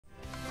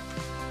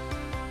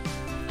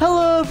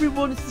Hello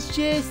everyone, this is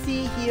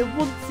JC here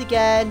once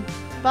again,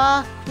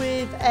 back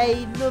with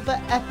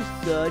another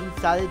episode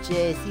inside of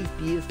JC's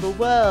beautiful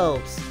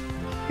world.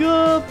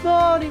 Good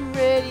morning,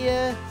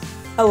 Radius.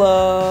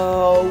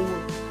 Hello.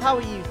 How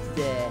are you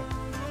today?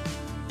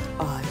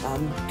 I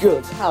am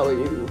good. How are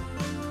you?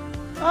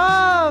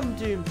 I'm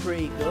doing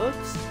pretty good.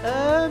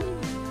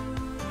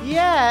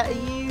 Yeah, are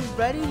you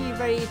ready? Are you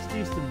ready to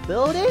do some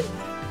building?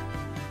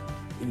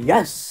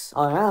 Yes,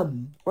 I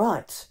am.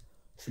 Right.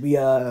 Should we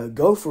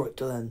go for it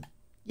then?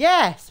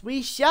 Yes,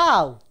 we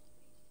shall.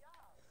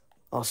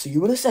 I'll see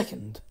you in a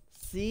second.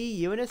 See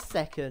you in a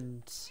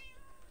second.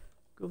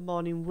 Good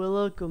morning,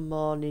 Willow. Good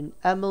morning,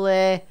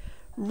 Emily.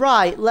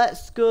 Right,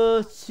 let's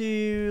go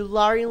to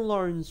Larry and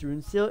Lauren's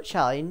room, see what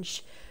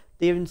challenge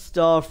they have in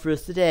store for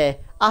us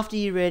today. After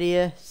you,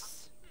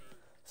 Radius.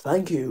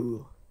 Thank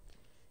you.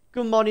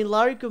 Good morning,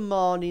 Larry. Good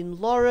morning,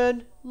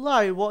 Lauren.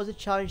 Larry, what is the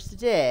challenge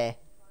today?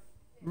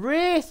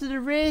 Race to the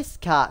race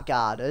kart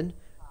garden.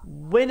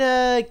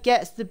 Winner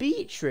gets the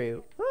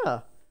beetroot.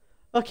 Huh.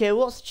 Okay,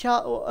 what's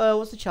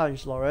the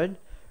challenge, Lauren?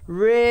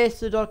 Race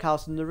to the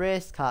doghouse and the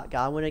race kart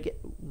garden.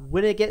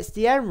 Winner gets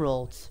the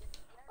emerald.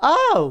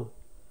 Oh.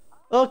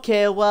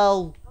 Okay,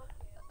 well,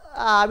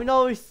 I mean,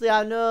 obviously,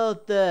 I know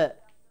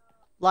that,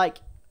 like,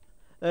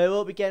 we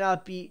won't be getting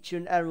our beetroot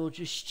and emerald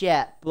just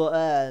yet,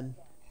 but,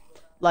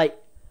 like,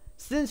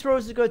 since we're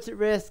also going to the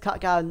race kart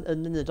garden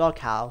and then the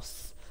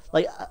doghouse,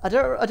 like, I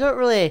don't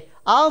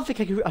think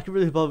I can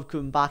really bother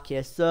coming back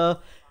here. So,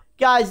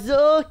 guys, is it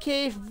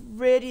okay if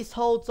Radius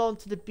holds on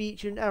to the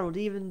beetroot and emerald,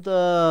 even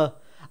though,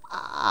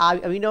 I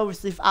mean,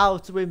 obviously, if I were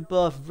to win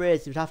both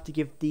races, we'd have to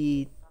give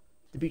the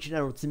beetroot and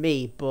emerald to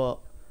me, but,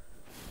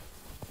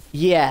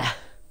 yeah.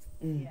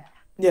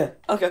 Yeah.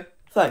 Okay.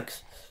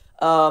 Thanks.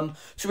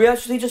 Should we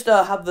actually just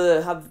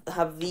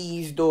have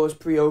these doors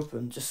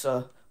pre-opened, just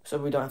so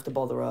we don't have to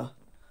bother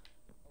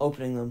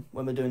opening them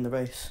when we're doing the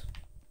race?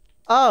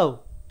 Oh.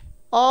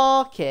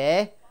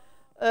 Okay.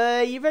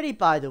 You ready,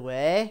 by the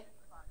way?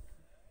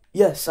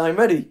 Yes, I'm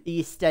ready. Are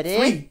you steady?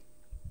 3.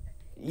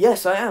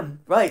 Yes, I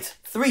am. Right.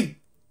 3,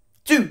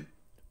 2,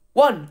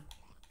 1,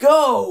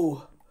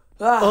 go!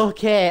 Ah.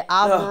 Okay,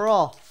 I'm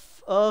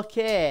off.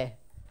 Okay.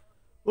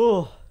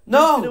 Oh,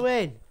 No! who's gonna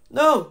win?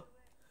 No!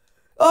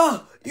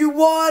 Oh, you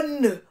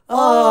won!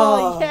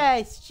 Oh,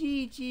 yes,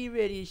 GG,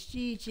 Radius,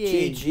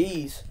 GG.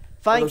 GG's.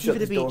 Thank you for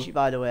the beetroot,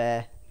 by the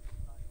way.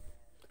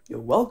 You're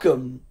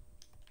welcome.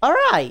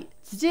 Alright,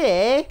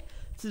 today,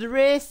 to the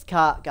race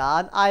kart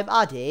garden, I'm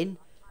adding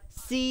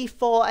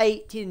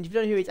C418. If you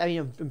don't know who he is, I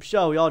mean, I'm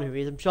sure we all know who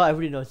he is. I'm sure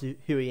everybody knows who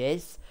he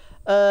is.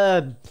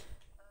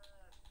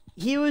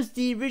 He was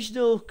the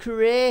original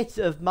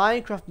creator of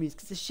Minecraft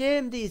music. It's a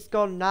shame that he's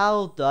gone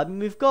now, though. I mean,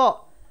 we've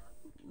got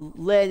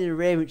Lane and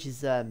Ray, which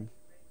is, who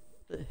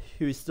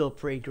is still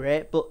pretty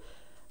great. But,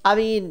 I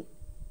mean,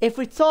 if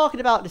we're talking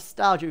about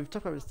nostalgia, we've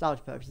talked about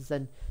nostalgia purposes,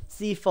 then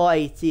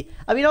C480.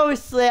 I mean,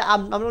 obviously,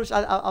 I'm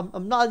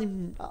not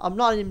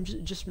even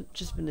just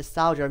for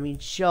nostalgia. I mean,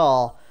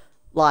 sure,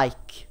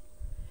 like,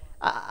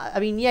 I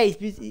mean, yeah,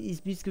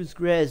 his music was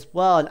great as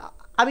well. And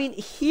I mean,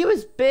 he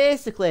was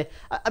basically,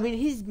 I mean,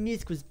 his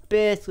music was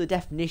basically the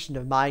definition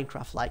of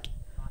Minecraft, like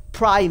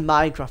prime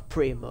Minecraft,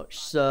 pretty much.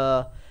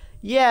 So,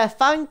 yeah,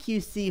 thank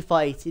you,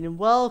 C418, and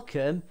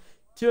welcome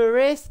to a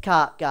race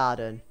kart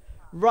garden.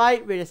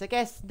 Right, Radius, I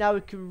guess now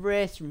we can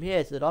race from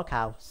here to the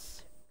doghouse.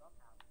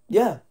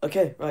 Yeah,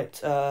 okay, right,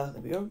 there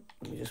we go.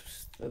 Let me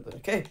just,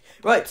 okay,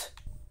 right,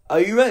 are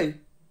you ready?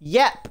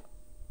 Yep.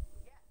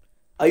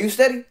 Are you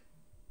steady?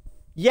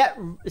 Yep,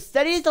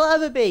 steady as I'll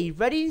ever be.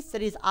 Ready,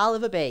 steady as I'll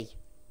ever be.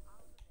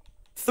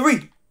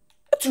 3,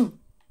 2,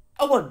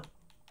 1,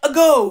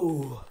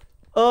 go!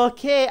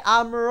 Okay,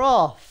 I'm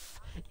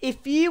off.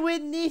 If you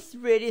win this,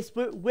 Radius,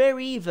 we're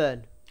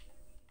even.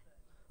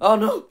 Oh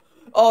no,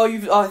 oh,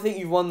 I think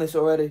you've won this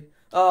already.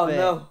 Oh Wait,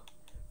 no.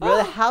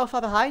 Really, how far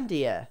behind are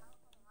you?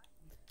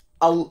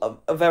 I'm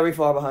very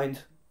far behind.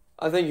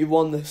 I think you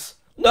won this.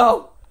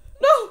 No!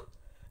 No!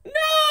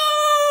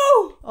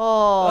 No!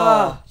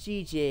 Oh,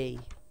 GG.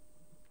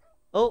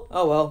 Oh.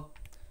 Oh well.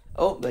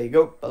 Oh, there you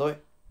go, by the way.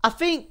 I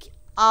think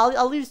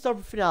I'll leave this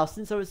open for now,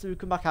 since obviously we'll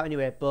come back out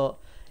anyway, but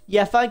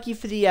yeah, thank you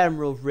for the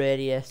emerald,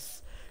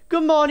 Radius.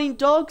 Good morning,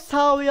 dogs.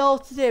 How are we all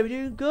today? We're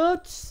doing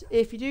good?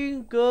 If you're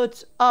doing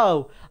good...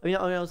 Oh, I mean,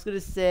 I was going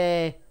to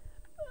say...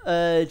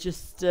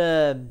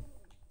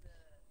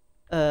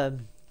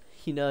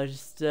 you know,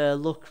 just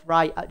look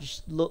right,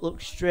 just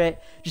look straight,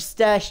 just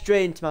stare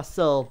straight into my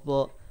soul.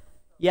 But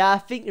yeah, I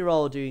think you're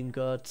all doing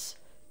good.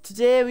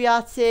 Today we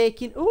are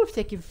taking, we're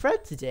taking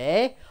Fred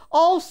today.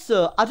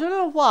 Also, I don't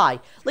know why,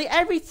 like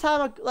every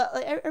time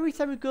every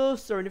time we go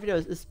through in the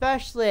videos,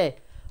 especially,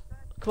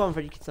 come on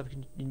Fred, you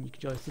can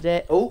join us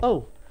today.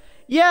 Oh,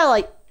 yeah,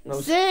 like. No.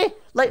 Say,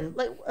 when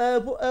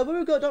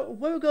we go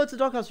to the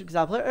doghouse, for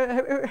example,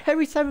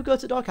 every time we go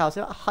to the doghouse,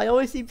 I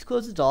always seem to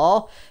close the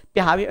door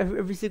behind me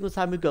every single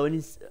time we go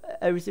in.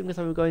 Every single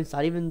time we go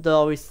inside, even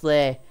though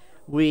obviously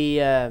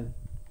we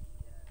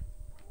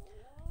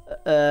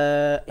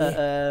Eh,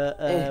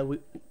 eh.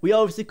 We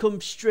obviously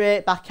come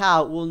straight back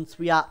out once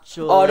we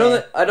actually.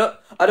 Oh, I don't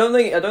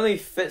think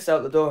it fits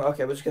out the door.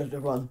 Okay, we're just gonna have to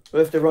run. We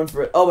have to run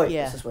for it. Oh wait,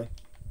 Yeah. it's this way.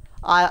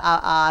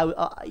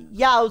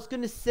 Yeah, I was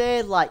gonna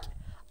say like,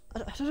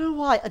 I don't know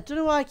why. I don't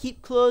know why I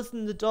keep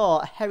closing the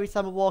door every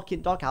time I walk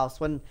in doghouse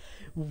when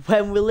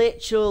we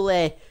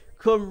literally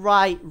come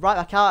right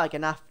back out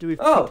again after we've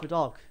picked the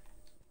dog.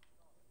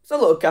 It's a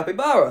little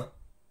capybara.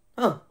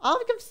 Huh. I don't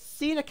think I've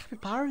seen a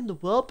capybara in the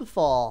world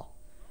before.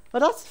 But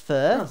that's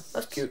first.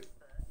 That's cute.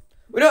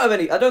 We don't have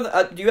any.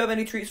 Do you have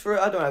any treats for it?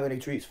 I don't have any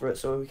treats for it,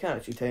 so we can't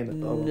actually tame it.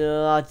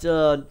 No, I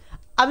don't.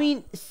 I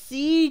mean,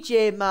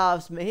 CJ might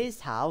have some at his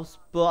house,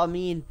 but I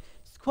mean,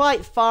 it's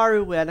quite far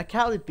away, and I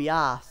can't really be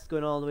asked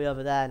going all the way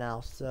over there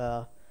now.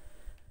 So.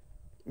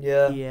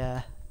 Yeah.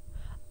 Yeah.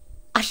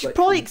 I should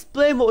probably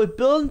explain what we're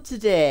building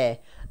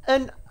today,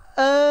 and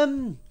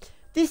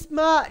this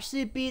might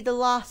actually be the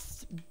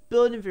last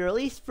building video, at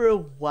least for a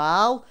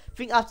while. I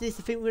think after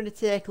this, we're going to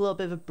take a little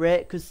bit of a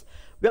break because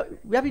we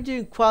have been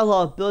doing quite a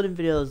lot of building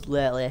videos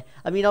lately.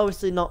 I mean,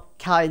 obviously not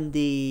counting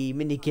the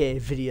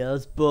minigame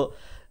videos, but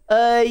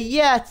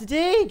yeah,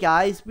 today,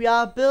 guys, we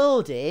are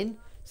building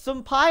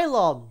some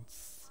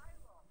pylons.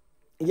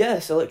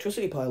 Yes,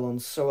 electricity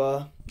pylons.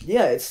 So,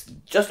 yeah, it's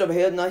just over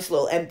here. Nice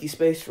little empty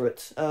space for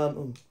it.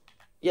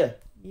 Yeah.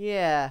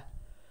 Yeah.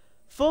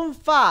 Fun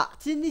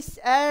fact, in this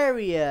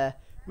area,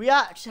 we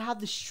actually have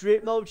the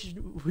strip mode,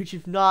 which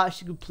we've not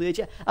actually completed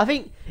yet. I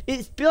think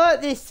it's been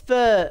like this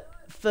for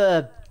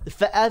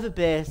forever,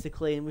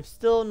 basically, and we've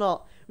still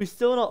not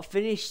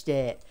finished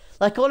it.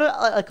 Like I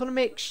wanna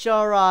make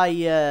sure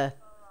I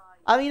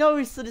mean,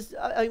 obviously,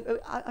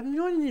 I'm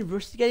not in a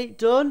rush to get it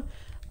done,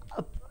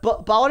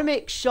 but I want to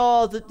make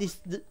sure that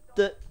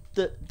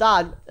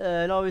that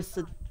and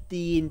obviously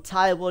the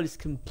entire world is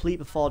complete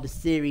before the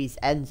series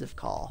ends, of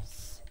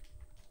course.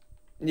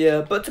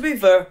 Yeah, but to be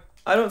fair,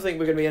 I don't think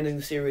we're going to be ending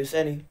the series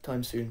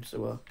anytime soon,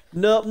 so...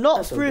 No,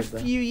 not for a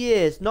few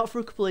years. Not for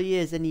a couple of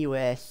years,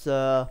 anyway,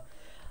 so...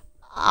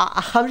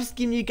 I'm just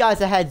giving you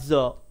guys a heads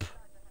up.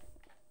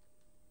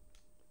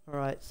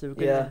 Alright, so we're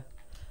gonna...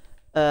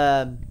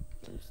 Yeah.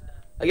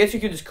 I guess you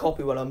could just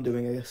copy what I'm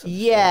doing, I guess.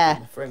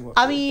 Yeah.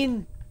 I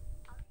mean...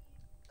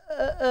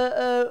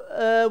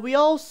 we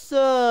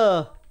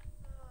also...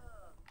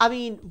 I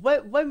mean,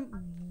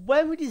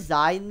 when we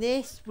designed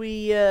this,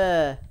 we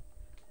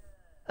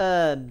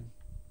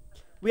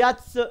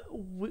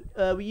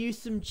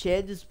used some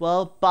chains as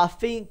well, but I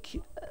think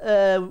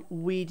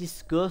we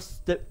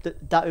discussed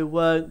that we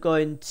weren't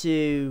going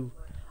to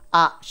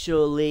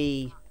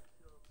actually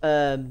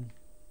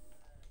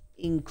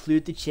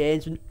include the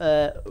chains.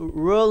 We're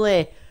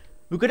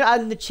gonna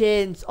add the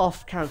chains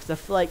off camera because I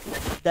feel like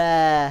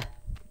they're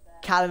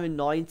kind of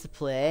annoying to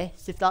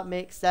place, if that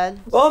makes sense.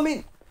 Well, I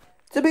mean,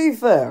 to be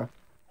fair,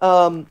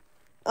 I mean,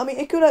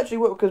 it could actually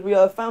work because we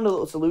found a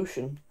little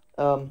solution.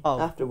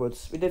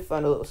 Afterwards, we did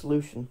find a little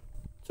solution,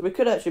 so we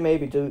could actually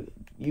maybe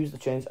use the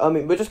chains. I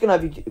mean, we're just gonna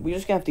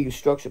have to use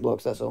structure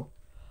blocks. That's all.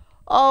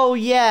 Oh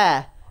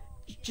yeah,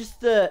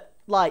 just the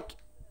like,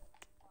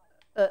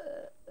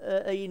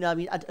 you know, I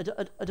mean, I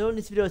don't want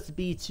this video to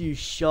be too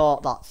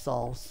short. That's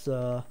all.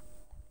 So,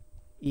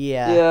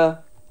 yeah. Yeah,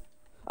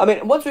 I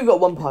mean, once we've got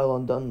one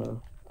pylon done,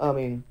 though, I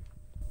mean,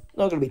 it's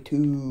not gonna be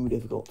too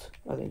difficult.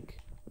 I think.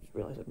 I just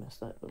realised I messed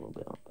that a little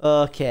bit up.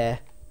 Okay.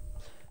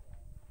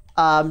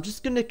 I'm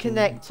just going to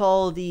connect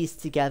all these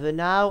together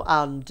now,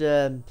 and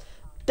then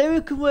we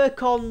can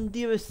work on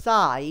the other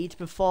side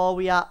before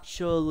we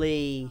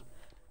actually,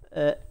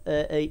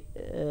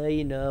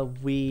 you know,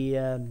 we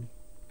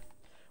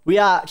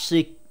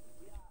actually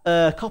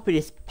copy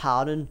this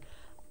pan. And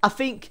I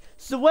think,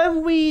 so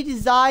when we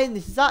design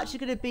this, it's actually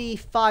going to be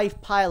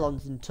 5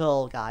 pylons in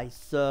total, guys.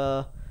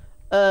 So,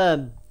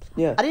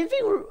 yeah. I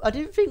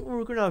didn't think we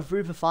were going to have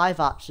room for 5,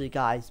 actually,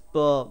 guys,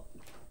 but,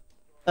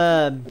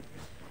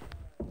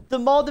 the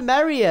more the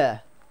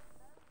merrier.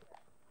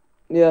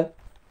 Yeah.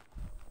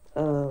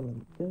 We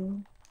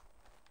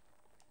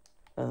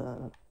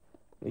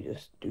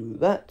just do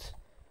that.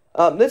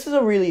 This is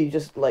a really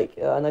just like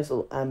a nice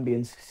little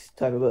ambience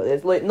type of.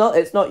 It's like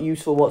it's not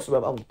useful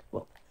whatsoever.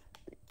 Well,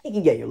 you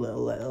can get your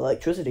little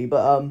electricity,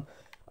 but I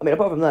mean,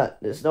 apart from that,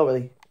 it's not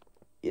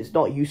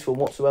useful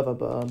whatsoever.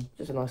 But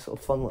just a nice little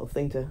fun little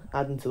thing to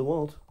add into the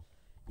world.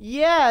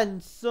 Yeah,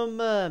 and some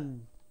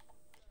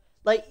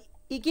like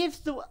it gives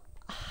the.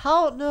 I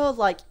don't know,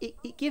 like,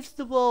 it gives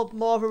the world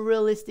more of a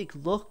realistic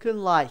look,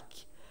 and,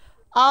 like,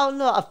 I don't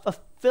know, I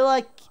feel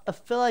like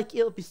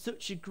it'll be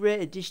such a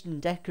great addition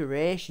and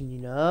decoration, you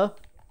know?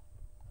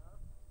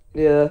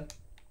 Yeah.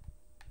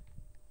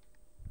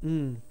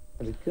 There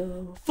we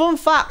go. Fun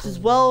fact as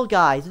well,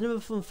 guys, another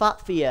fun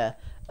fact for you.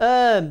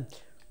 I'm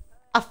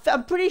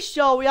pretty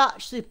sure we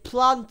actually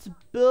planned to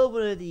build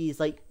one of these,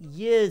 like,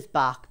 years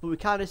back, but we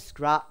kind of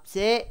scrapped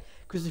it,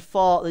 because we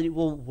thought that it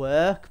won't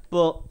work,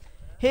 but...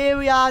 Here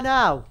we are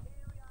now,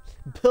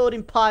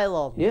 building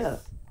pylons. Yeah.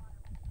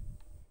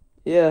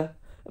 Yeah.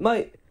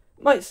 It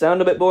might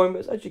sound a bit boring, but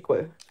it's actually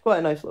quite quite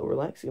a nice little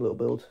relaxing little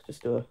build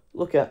just to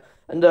look at,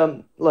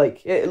 and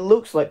like it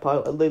looks like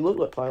they look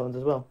like pylons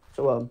as well.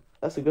 So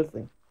that's a good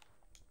thing.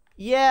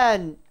 Yeah,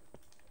 and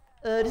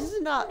this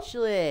isn't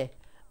actually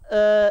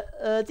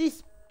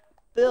this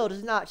build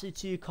isn't actually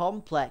too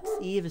complex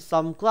either. So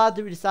I'm glad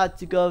that we decided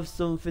to go with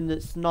something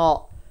that's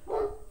not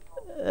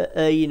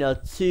you know,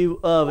 too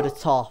over the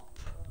top.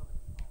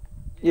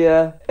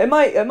 Yeah, it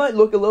might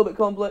look a little bit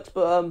complex,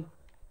 but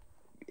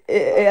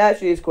it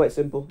actually is quite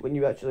simple when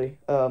you actually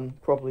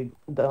properly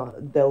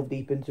delve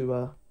deep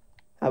into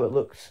how it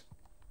looks.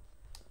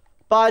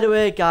 By the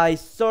way, guys,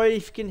 sorry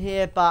if you can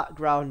hear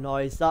background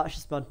noise. That's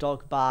just my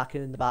dog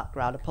barking in the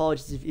background.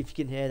 Apologies if you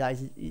can hear that.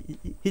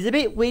 He's a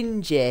bit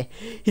whingy.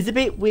 He's a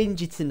bit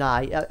whingy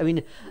tonight. I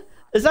mean,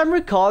 as I'm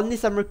recording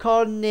this, I'm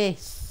recording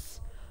this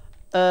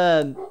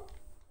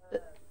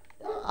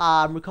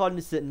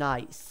at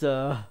night,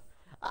 so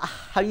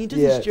I mean, he does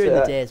this during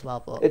the day as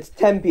well. But it's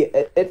 10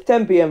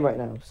 p.m. right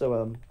now,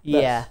 so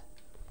yeah.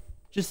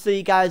 Just so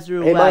you guys are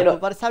aware.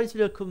 But by the time this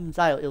video comes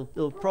out,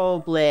 it'll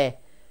probably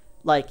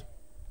like.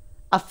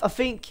 I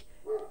think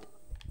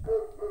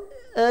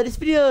this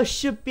video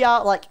should be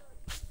out like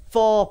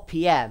 4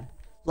 p.m.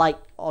 like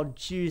on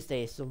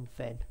Tuesday or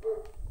something.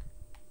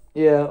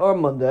 Yeah, or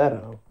Monday. I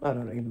don't know. I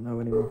don't even know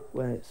anymore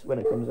when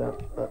it comes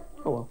out. But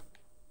oh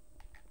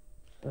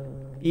well.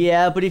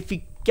 Yeah, but if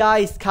you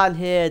guys can't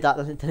hear that,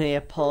 then I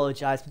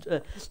apologise.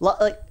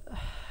 Like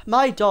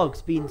my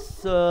dog's been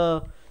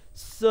so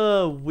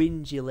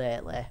whingy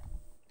lately.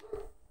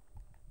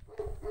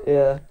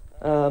 Yeah.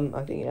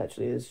 I think it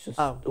actually is just.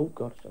 Oh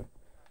God, sorry.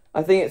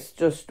 I think it's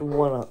just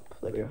one up.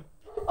 There we go.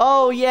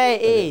 Oh yeah,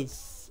 it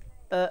is.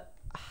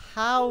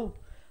 How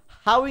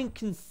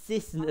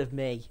inconsistent of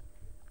me.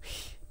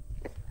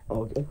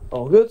 All good.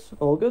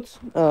 All good.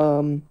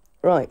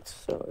 Right.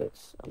 So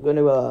I'm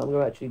gonna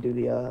actually do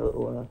the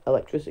little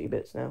electricity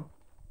bits now.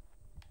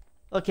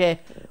 Okay.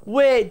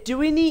 Wait. Do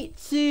we need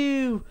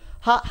to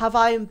have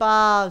iron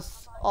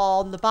bars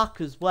on the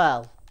back as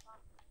well?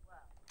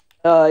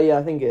 Yeah,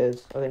 I think it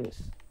is. I think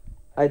it's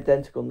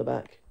identical in the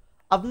back.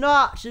 I've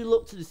not actually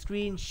looked at the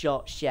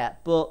screenshots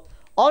yet, but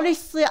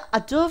honestly, I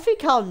don't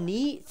think I'll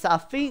need to. I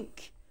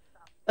think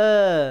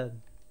this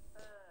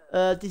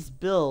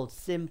build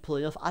simple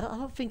enough. I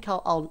don't think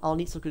I'll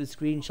need to look at the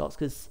screenshots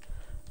because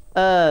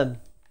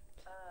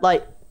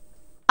like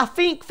I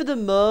think for the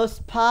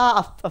most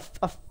part I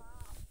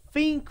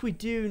think we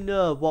do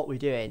know what we're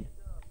doing.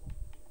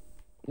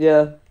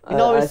 Yeah, you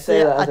know, I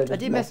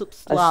did mess up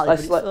slightly, but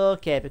it's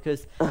okay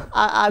because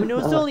I mean it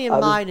was only a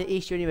minor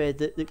issue anyway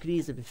that could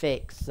easily be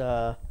fixed.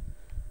 So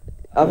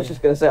I was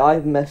just gonna say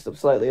I've messed up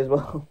slightly as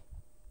well.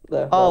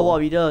 There, what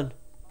have you done?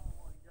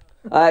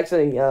 I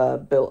actually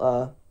built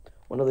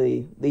one of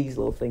these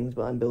little things,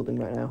 but I'm building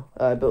right now.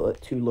 I built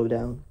it too low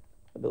down.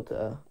 I built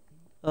it.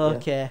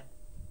 Okay. Yeah.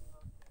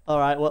 All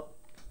right. Well,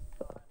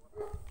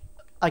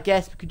 I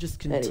guess we could just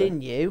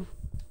continue.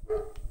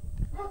 Anyway.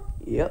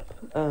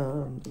 Yep.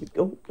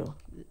 Go.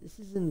 This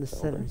is in the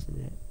center,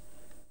 isn't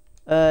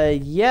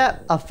it? Yeah,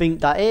 I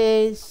think that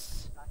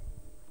is.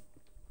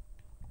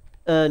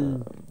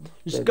 And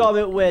just got a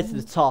bit way to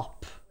the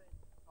top.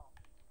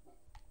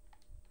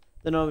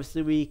 Then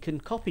obviously we can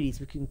copy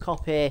these. We can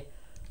copy.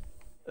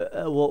 We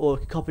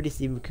can copy this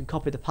in. We can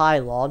copy the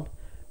pylon.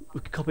 We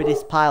can copy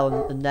this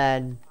pylon, and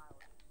then.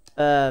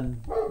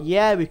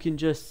 Yeah, we can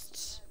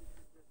just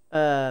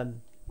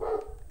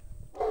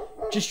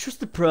trust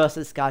the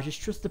process, guys.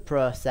 Just trust the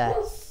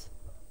process.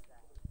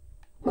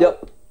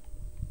 Yep.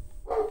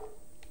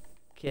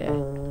 Okay. There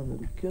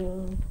we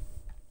go.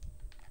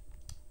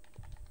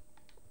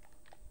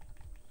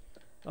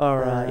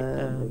 Alright.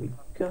 There we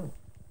go.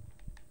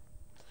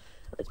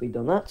 Let's be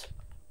done that.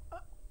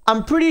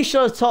 I'm pretty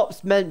sure the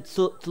top's meant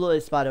to look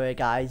this, by the way,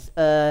 guys.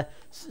 So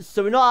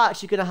we're not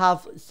actually gonna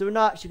have. So we're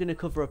not actually gonna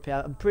cover up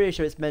here. I'm pretty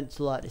sure it's meant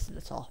to look like this at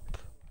the top.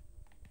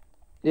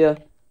 Yeah.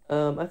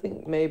 I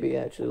think maybe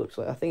it actually looks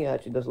like. I think it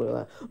actually does look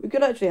like that. We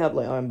could actually have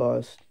like iron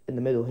bars in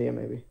the middle here,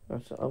 maybe.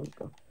 Or so,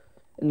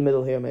 in the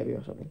middle here, maybe,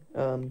 or something.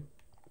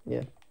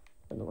 Yeah.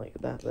 And like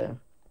that there.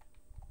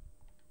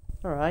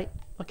 All right.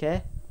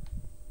 Okay.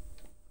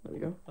 There we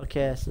go.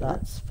 Okay, so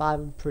that's 5.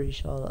 I'm pretty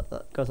sure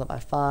that goes up by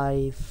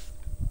 5.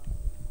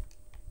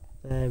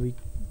 There we go.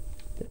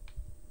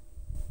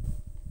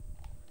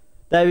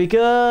 There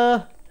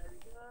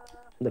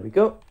we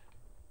go.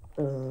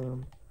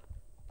 Boom.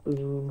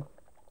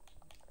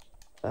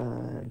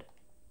 And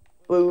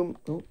boom.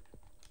 Oh.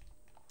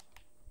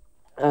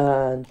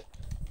 And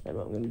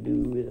what I'm gonna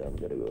do is I'm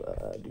gonna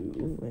go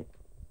do. Wait.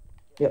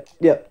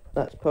 Yep.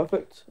 That's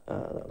perfect.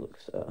 That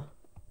looks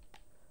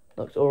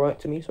all right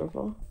to me so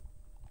far.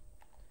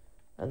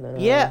 And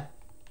then yeah.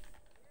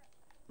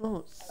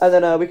 And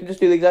then we can just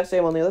do the exact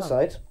same on the other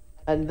side.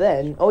 And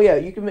then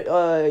you can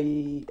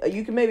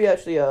maybe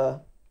actually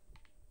do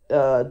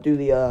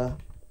the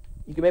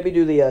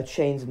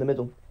chains in the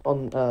middle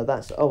on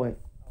that side. Oh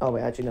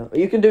wait, actually no.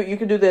 You can do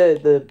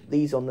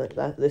these on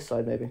this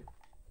side maybe,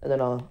 and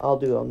then I'll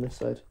do it on this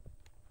side.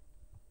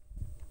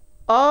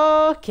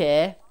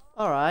 Okay.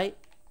 All right.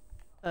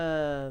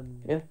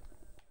 Yeah.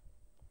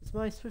 Is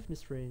my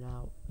swiftness running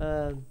out?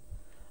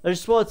 I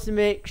just wanted to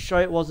make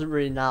sure it wasn't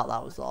running out.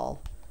 That was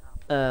all.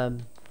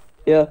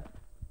 Yeah.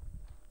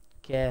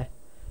 Okay.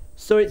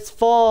 So it's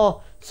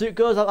 4. So it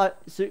goes out like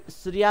so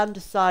the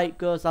andesite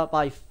goes out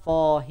by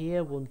 4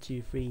 here. 1,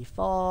 2, 3,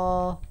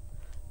 4.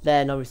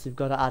 Then obviously we've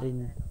got to add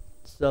in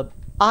some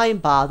iron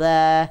bar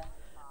there.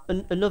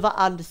 Another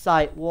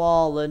andesite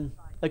wall and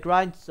a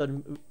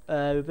grindstone.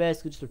 We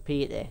basically just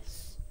repeat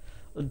this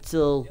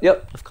until,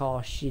 of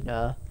course, you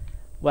know,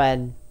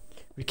 when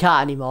we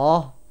can't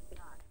anymore.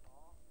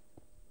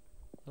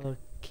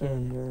 Okay.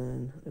 And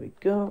then there we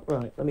go.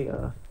 Right, let me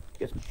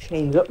get some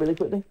chains up really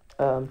quickly.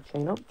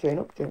 Chain up, chain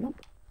up, chain up.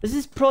 This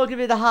is probably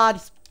gonna be the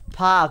hardest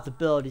part of the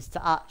build, is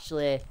to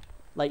actually,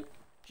 like,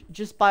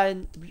 just by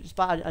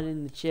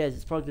adding the chains.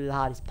 It's probably the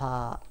hardest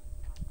part.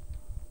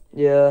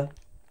 Yeah,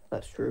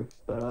 that's true.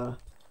 But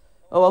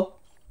oh well,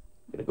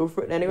 I'm gonna go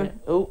for it anyway. Yeah.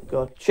 Oh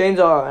god, chains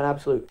are an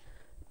absolute.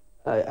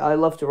 I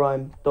love to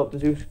rhyme, Dr.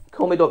 Zeus.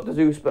 Call me Dr.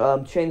 Zeus,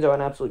 but chains are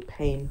an absolute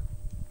pain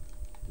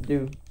to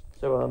do.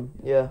 So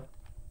yeah.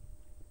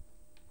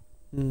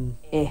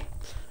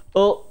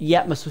 Oh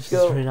yeah, my swift is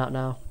running out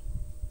now.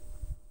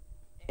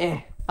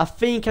 I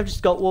think I've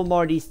just got one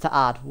more of these to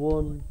add.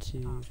 1,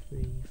 2,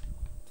 3.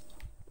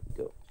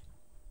 Go.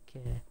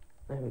 Okay.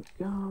 There we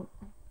go.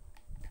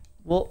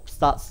 Whoops,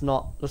 that's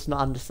not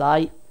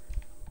andesite.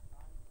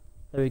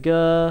 There we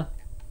go.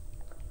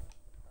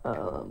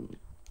 There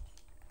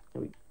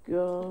we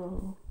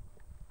go.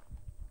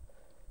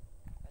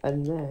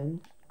 And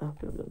then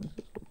after I've done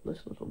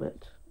this little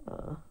bit,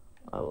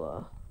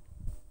 I'll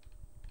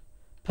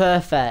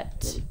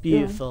perfect.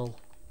 Beautiful.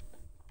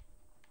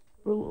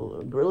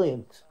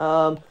 Brilliant.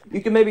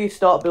 You can maybe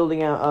start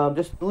building out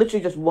just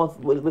literally just one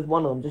with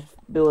one of them, just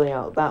building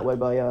out that way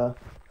by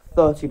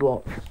 30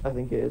 blocks, I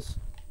think it is.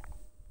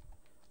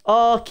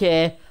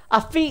 Okay,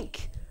 I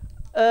think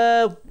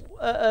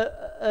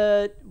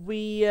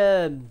we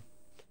so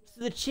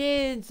the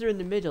chains are in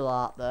the middle,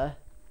 aren't they?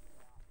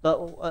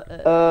 But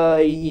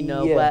you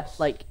know, yes.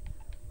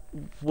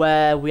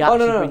 where we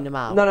actually bring them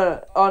out.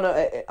 No. Oh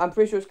no, I'm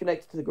pretty sure it's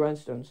connected to the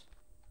grindstones.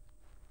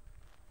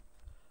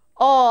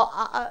 I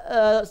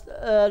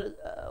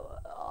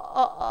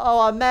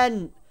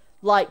meant,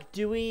 like,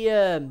 do we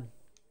wait,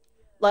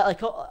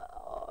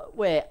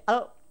 wait,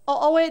 no,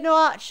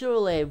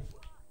 actually,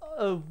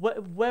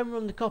 when we're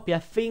on the copy, I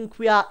think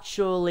we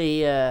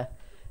actually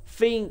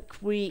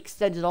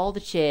extended all the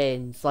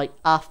chains, like,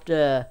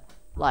 after,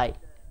 like,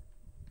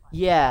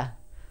 yeah.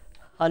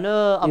 I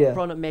know I'm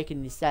probably not making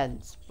any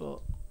sense,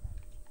 but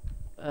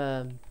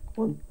 1,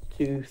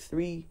 2,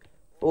 3,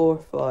 4,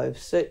 5,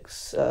 6,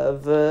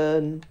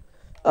 7.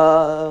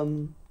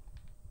 7.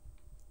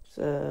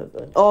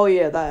 Oh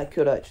yeah, that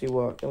could actually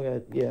work. Yeah,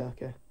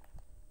 okay.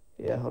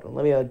 Yeah, hold on.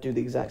 Let me do the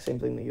exact same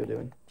thing that you're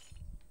doing.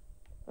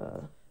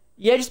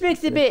 Yeah, it just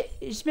makes it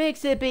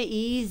a bit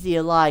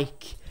easier.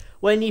 Like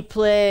when you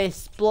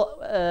place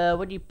a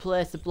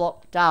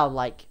block down,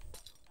 like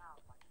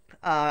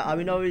I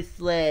mean,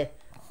 obviously,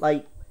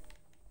 like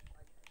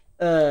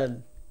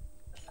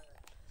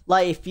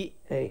if you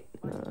 8,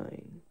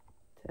 9,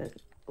 10,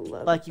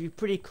 11. Like if you're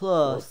pretty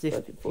close, 12,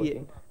 13,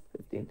 14,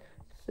 15,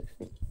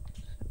 16,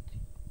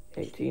 17,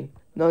 18,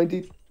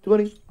 19,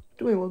 20,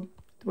 21,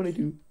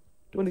 22,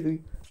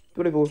 23,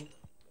 24,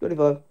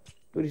 25,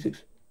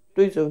 26,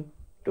 27,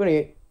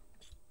 28,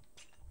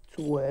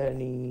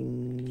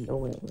 20. Oh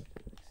wait,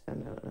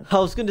 I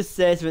was gonna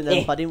say something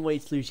then, but I didn't want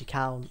you to lose your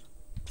count.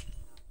 It's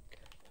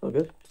all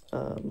good.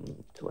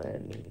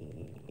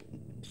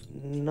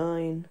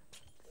 29,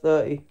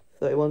 30,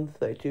 31,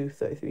 32,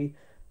 33,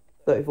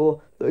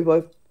 34,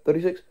 35,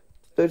 36,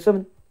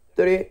 37,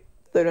 38,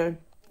 39,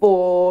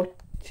 40.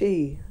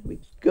 Here we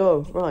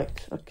go.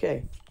 Right,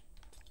 okay.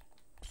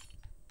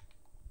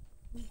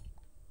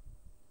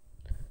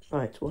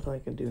 Right, what I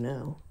can do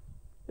now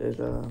is,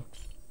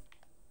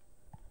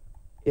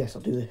 yes,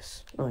 I'll do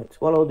this. Right,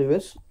 what I'll do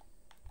is,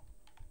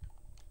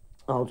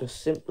 I'll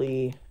just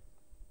simply,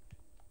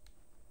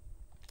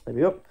 there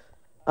we go.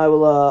 I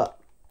will,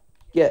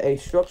 get a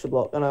structure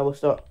block and I will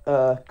start,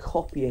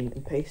 copying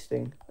and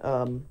pasting,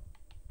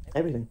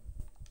 everything.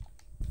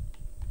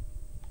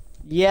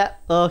 Yeah,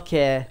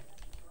 okay.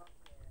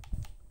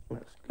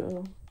 Let's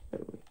go.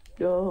 There we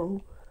go.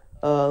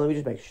 Let me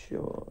just make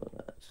sure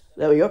that's,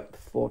 there we go,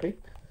 40.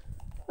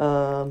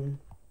 There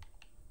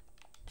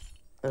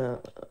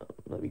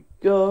we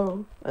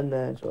go. And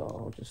then, so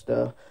I'll just,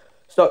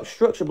 start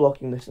structure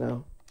blocking this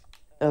now.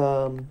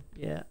 Yeah.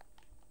 There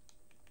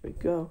we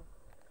go.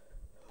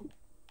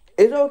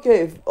 It's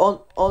okay if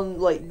on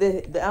like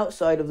the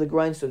outside of the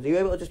grindstones, are you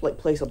able to just like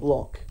place a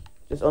block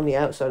just on the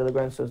outside of the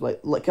grindstones,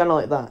 like kind of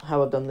like that?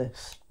 How I've done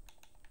this.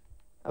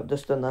 I've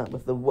just done that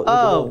with the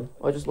wall.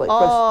 Or just like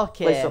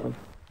place something.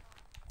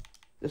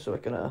 Just so I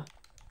can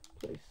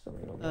place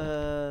something on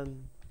there.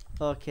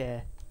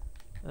 Okay.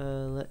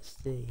 Let's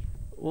see.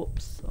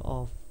 Whoops.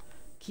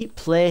 Keep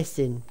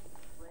placing.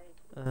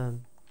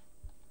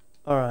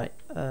 Alright.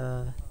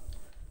 There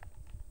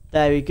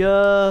we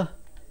go.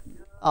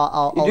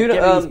 I'll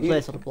get these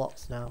placed on the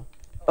blocks now.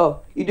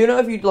 Oh, you do know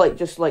if you'd like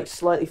just like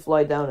slightly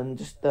fly down and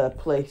just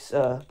press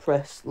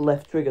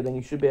left trigger, then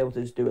you should be able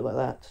to just do it like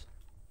that.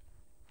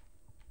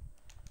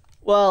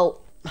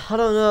 Well, I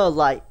don't know,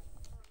 like,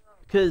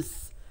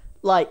 because,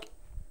 like,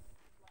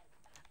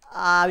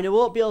 I mean, I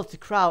won't be able to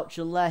crouch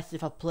unless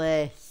if I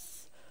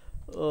place,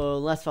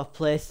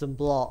 some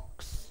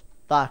blocks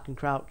that I can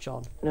crouch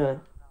on. Yeah.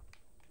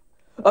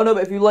 Oh no,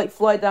 but if you like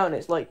fly down,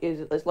 it's like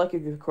if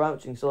you're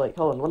crouching. So like,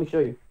 hold on, let me show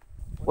you.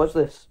 Watch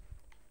this.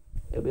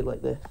 It'll be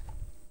like this.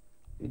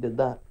 You did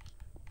that.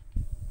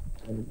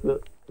 And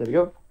look, there we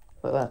go,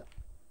 like that.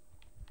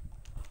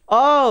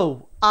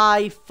 Oh,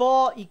 I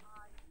thought you.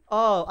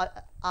 Oh,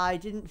 I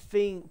didn't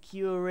think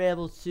you were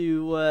able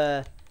to.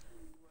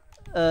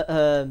 I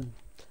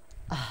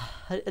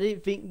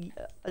didn't think.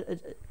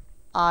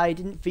 I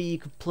didn't think you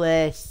could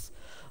place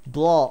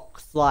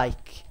blocks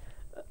like.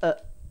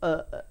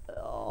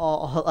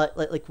 Or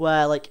like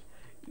where like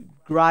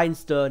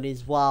grindstone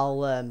is while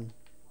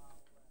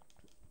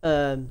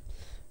when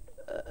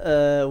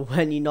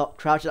you're not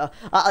crouching.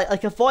 I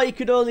thought you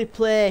could only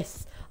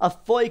place. I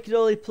thought you could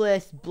only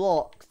place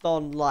blocks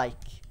on like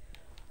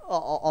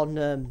on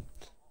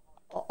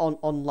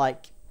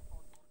like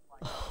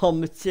on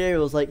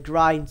materials like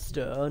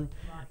grindstone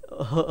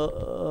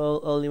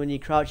only when you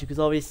crouch, because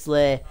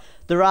obviously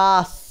there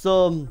are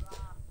some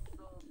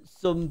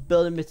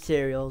building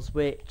materials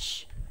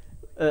which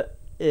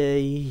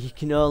you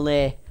can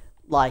only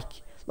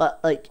like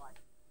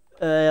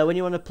when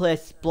you want to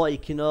place a block, you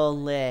can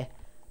only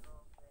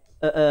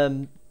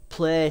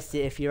place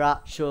it if you're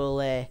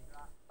actually.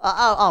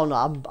 I don't know.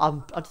 I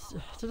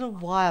don't know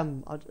why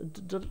I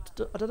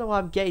don't know why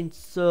I'm getting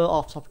so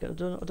off topic. I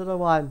don't know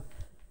why I'm.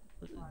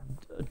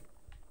 I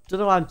don't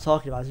know what I'm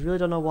talking about. I really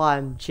don't know why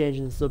I'm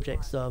changing the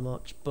subject so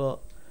much, but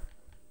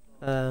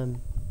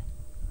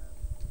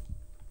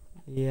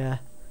yeah.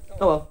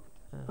 Oh well.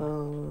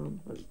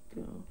 Let's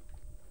go.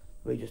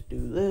 We just do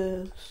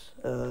this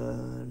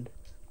and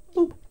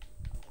boop,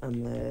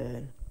 and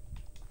then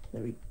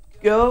there we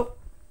go.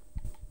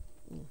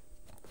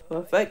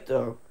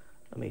 Perfecto.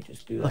 Let me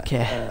just do that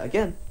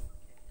again.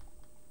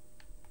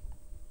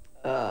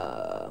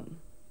 And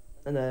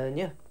then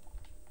yeah.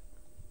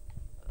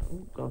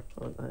 Oh god,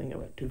 I think I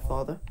went too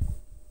far there.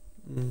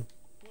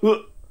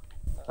 Wait,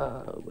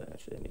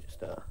 actually, let me just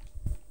there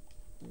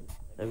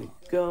we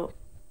go.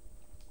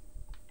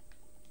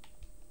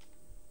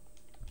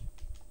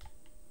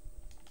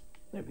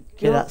 There we go.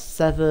 Okay, that's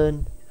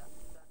 7.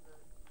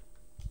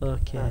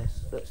 Okay.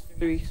 That's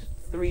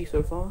three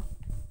so far.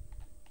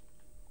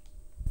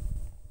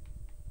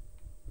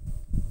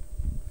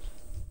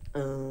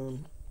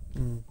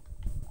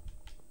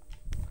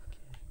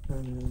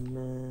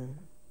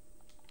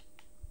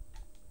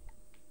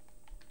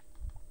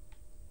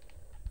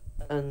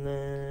 And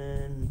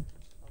then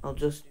I'll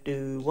just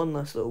do one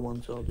last little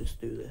one, so I'll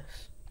just do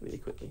this really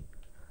quickly.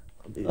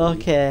 I'll do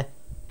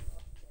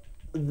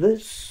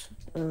this,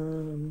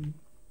 and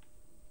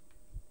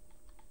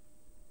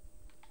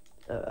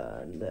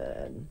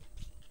then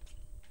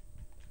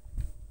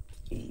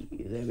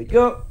there we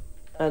go.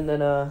 And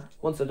then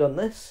once I've done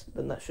this,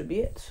 then that should be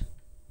it.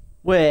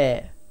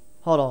 Wait,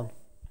 hold on.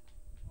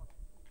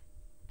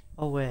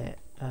 Oh wait,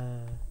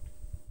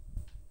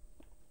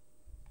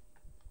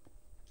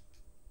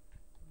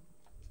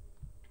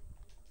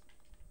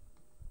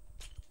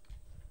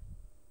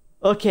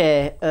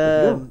 okay,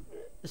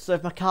 so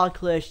if my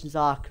calculations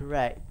are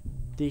correct,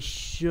 this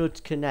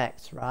should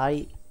connect,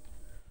 right?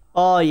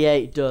 Oh yeah,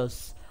 it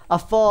does. I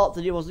thought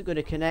that it wasn't going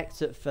to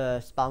connect at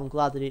first, but I'm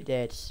glad that it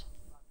did.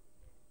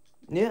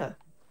 Yeah.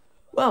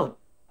 Well,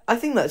 I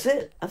think that's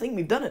it. I think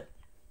we've done it.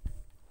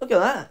 Look at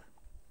that.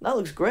 That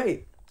looks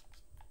great.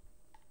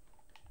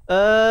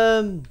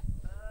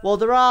 Well,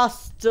 there are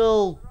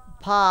still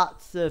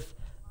parts of,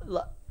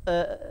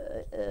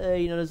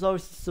 there's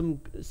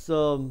obviously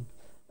some.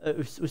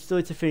 We still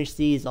need to finish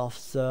these off.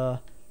 So,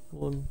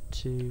 1,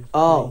 2, 3,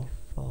 4.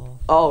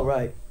 Oh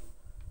right.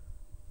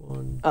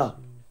 1. Oh,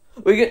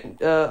 we get.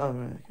 Oh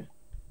right. Okay.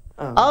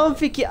 Oh, I don't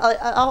think it.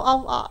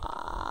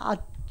 I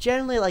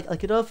generally like. I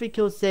don't think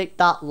it will take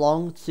that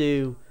long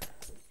to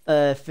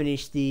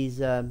finish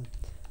these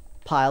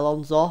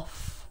pylons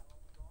off.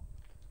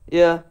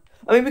 Yeah.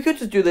 I mean, we could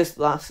just do this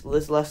last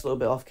little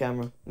bit off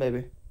camera,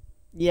 maybe.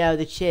 Yeah,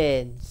 the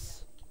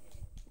chains.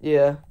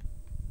 Yeah.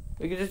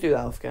 We could just do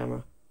that off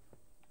camera.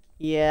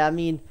 Yeah, I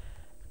mean,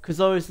 because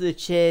obviously the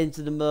chains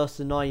are the most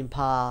annoying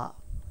part.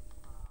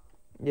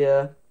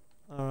 Yeah.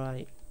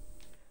 Alright.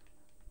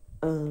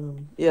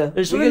 Yeah. I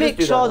just want to make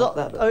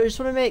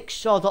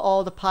sure that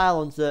all the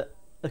pylons are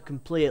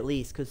complete at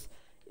least, because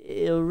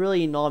it'll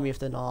really annoy me if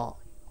they're not.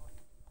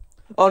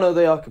 Oh no,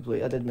 they are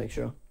complete. I did make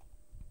sure.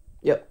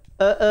 Yep.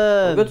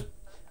 Good.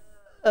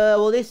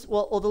 Well,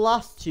 the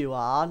last two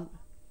aren't.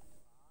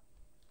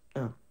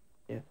 Oh,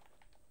 yeah.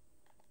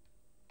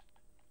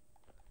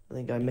 I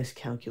think I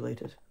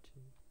miscalculated. 2,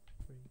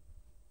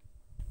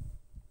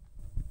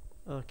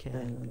 3. Okay.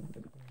 There we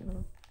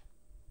go.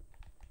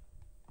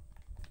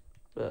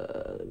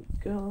 There we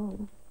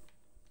go.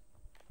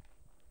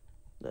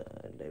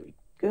 There we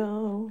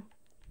go.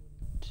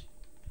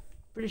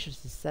 Pretty sure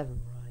this is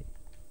 7, right?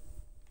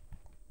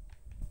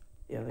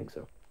 Yeah, I think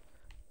so.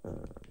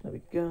 There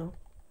we go.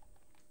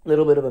 A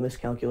little bit of a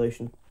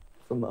miscalculation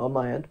from on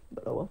my end,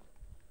 but oh well.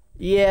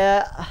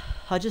 Yeah,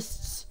 I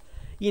just,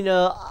 you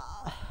know,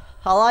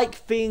 I like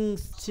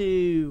things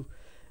to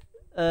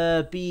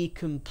be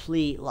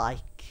complete,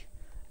 like,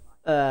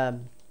 I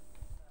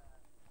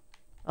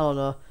don't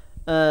know,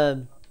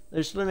 I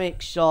just want to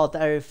make sure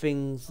that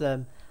everything's,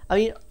 I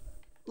mean,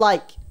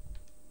 like,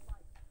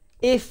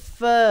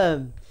 if,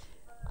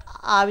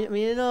 I mean,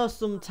 you know,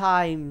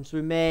 sometimes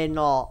we may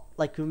not,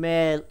 like, we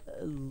may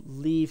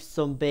leave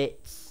some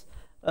bits,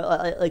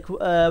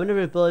 whenever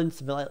we're building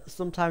something, like,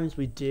 sometimes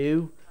we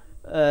do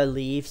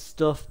leave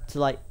stuff to,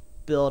 like,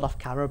 build off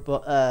camera,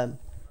 but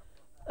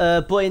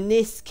in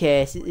this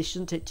case, it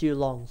shouldn't take too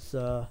long,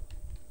 so,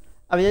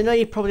 I mean, I know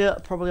you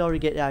probably already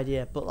get the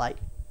idea, but, like,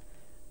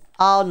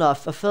 I don't know, I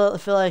feel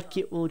like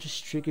it will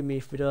just trigger me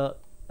if we don't,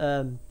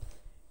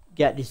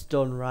 get this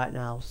done right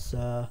now,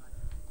 so,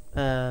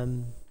 there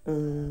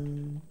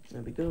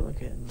we go.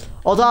 Okay.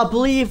 although I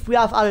believe we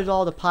have added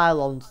all the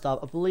pylon stuff.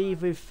 I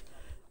believe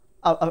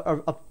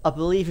I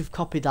believe we've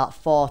copied that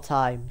 4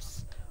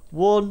 times.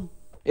 1,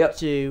 Yep.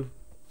 2,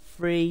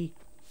 3,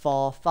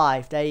 4,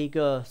 5. There you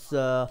go.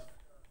 So,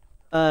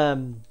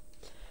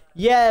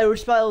 yeah, we're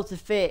just able to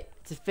fit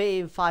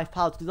in 5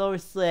 pallets because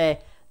obviously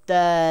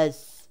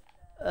there's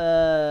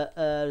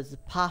a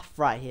path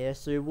right here,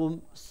 so we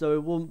won't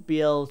be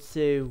able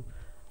to.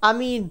 I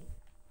mean.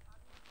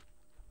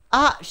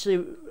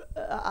 Actually,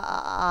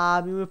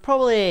 I mean, we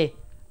probably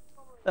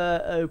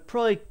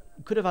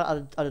could have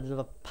added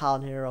another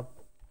pound here or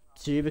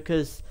 2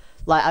 because,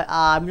 like,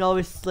 I mean,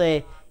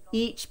 obviously,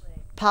 each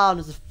pound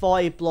has a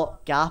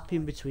 40-block gap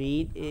in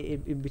between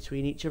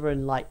each other,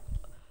 and like,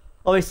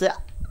 obviously,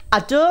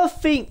 I don't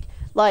think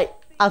like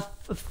I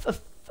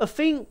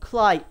think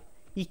like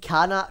you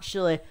can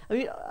actually.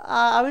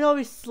 I mean,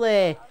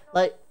 obviously,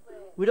 like,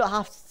 we don't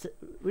have to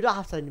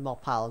add any more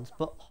pounds,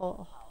 but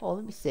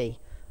let me see.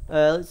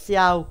 Let's see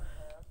how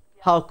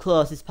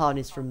close this pound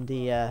is from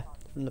the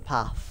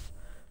path.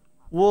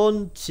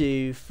 1,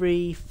 2,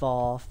 3,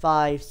 4,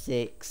 5,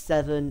 6,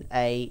 7,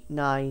 8,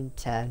 9,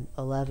 10,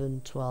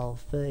 11, 12,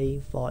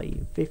 13,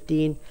 14,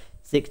 15,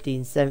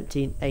 16,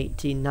 17,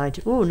 18,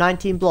 19. Ooh,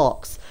 19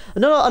 blocks. I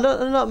know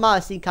it might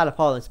have seemed kind of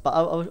pointless, but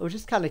I was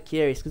just kind of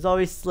curious because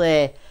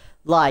obviously,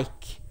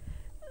 like,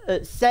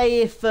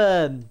 say if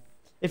we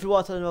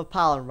wanted another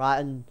pylon, right,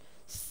 and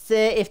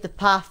say if the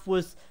path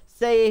was,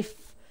 say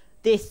if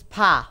this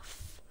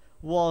path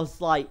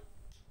was like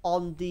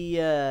on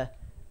the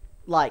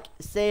like,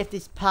 say if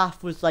this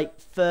path was like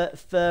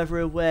further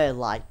away,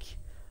 like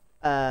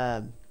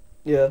yeah,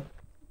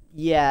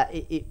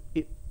 it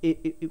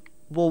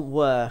won't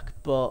work,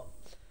 but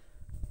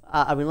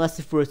I mean, unless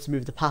if we were to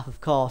move the path, of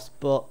course,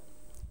 but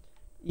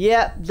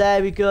yeah,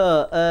 there we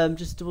go.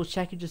 Just double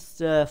checking, just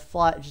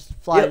flying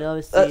Yep,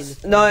 over,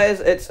 seeing no,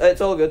 it's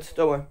all good,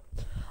 don't worry.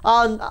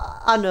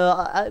 I know.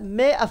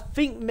 I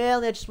think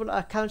mainly I just want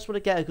to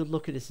get a good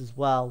look at this as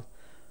well.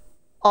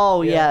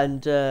 Oh yeah,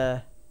 and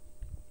gonna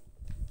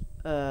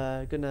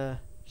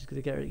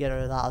get rid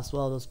of that as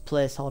well. Those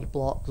placeholder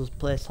blocks, those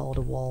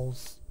placeholder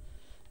walls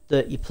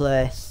that you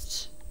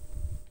placed.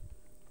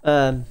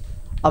 I'm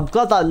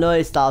glad that I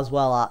noticed that as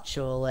well.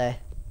 Actually,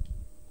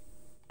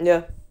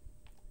 yeah.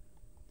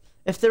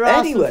 If there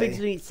are some things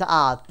we need to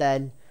add,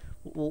 then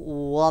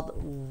we'll add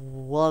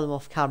them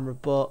off camera.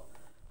 But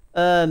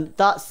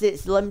that's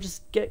it. So let me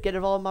just get rid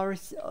of all my.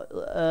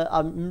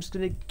 I'm just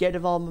gonna get rid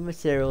of all my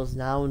materials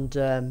now,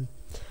 and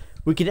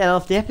we can end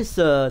off the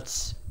episode.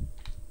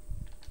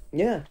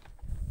 Yeah.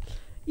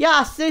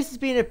 Yeah, so this has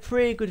been a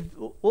pretty good.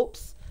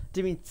 Whoops,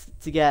 didn't mean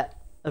to get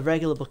a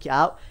regular bucket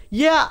out.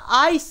 Yeah,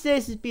 I say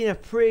this has been a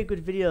pretty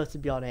good video, to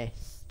be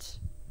honest.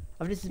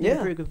 I think this has been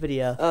a pretty good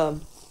video. Oh,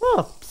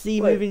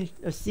 moving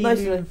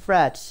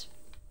thread.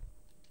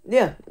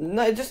 Yeah,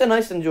 just a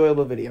nice,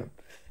 enjoyable video.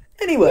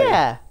 Anyway,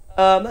 yeah.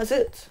 That's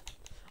it.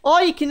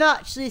 Or you can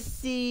actually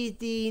see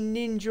the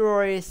Ninja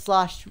Warrior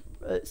slash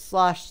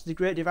the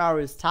Great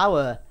Devourer's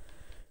tower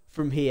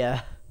from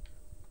here.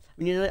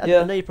 I mean, I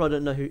know you probably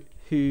don't know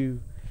who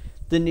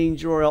the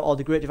Ninja Warrior or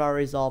the Great Devourer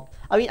is. Or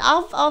I mean,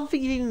 I don't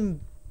think you've even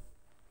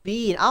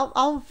been. I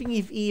don't think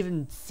you've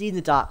even seen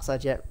the dark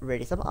side yet,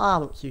 really. So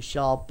I'm not too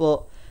sure.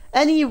 But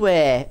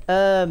anyway,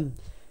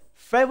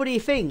 Fred, what do you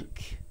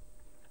think?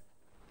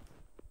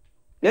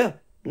 Yeah,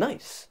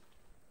 nice.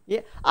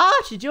 Yeah.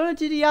 Actually, do you want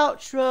to do the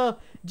outro?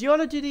 Do you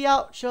want to do the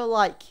outro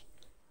like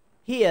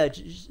here,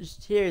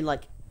 just here,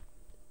 like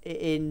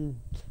in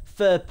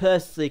third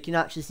person, so you can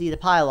actually see the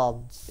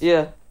pylons?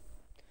 Yeah.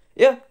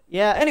 Yeah.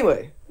 Yeah.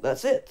 Anyway,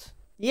 that's it.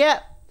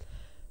 Yeah.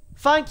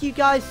 Thank you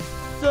guys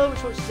so much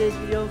for watching today's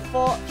video.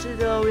 Unfortunately,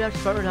 though, we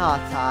actually running out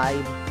of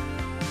time.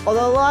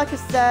 Although, like I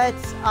said,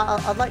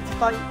 I'd like to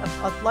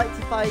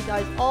thank you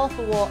guys all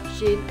for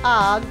watching,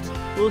 and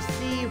we'll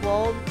see you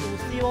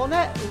all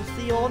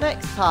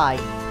next time.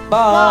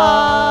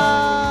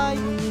 Bye.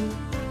 Bye.